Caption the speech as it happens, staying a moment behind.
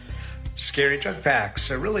Scary Drug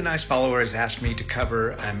Facts. A really nice follower has asked me to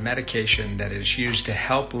cover a medication that is used to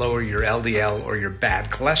help lower your LDL or your bad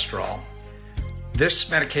cholesterol. This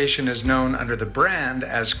medication is known under the brand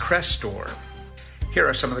as Crestor. Here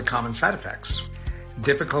are some of the common side effects.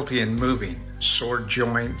 Difficulty in moving, sore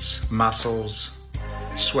joints, muscles,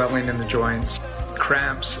 swelling in the joints,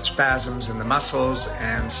 cramps, spasms in the muscles,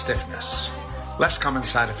 and stiffness. Less common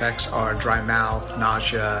side effects are dry mouth,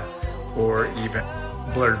 nausea, or even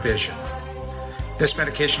blurred vision. This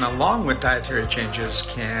medication, along with dietary changes,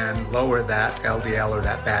 can lower that LDL or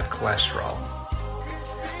that bad cholesterol.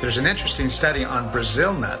 There's an interesting study on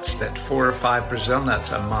Brazil nuts that 4 or 5 Brazil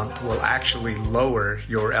nuts a month will actually lower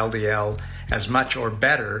your LDL as much or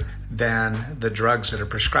better than the drugs that are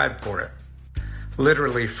prescribed for it.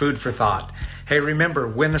 Literally food for thought. Hey, remember,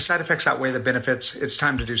 when the side effects outweigh the benefits, it's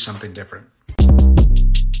time to do something different.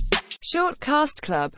 Shortcast Club.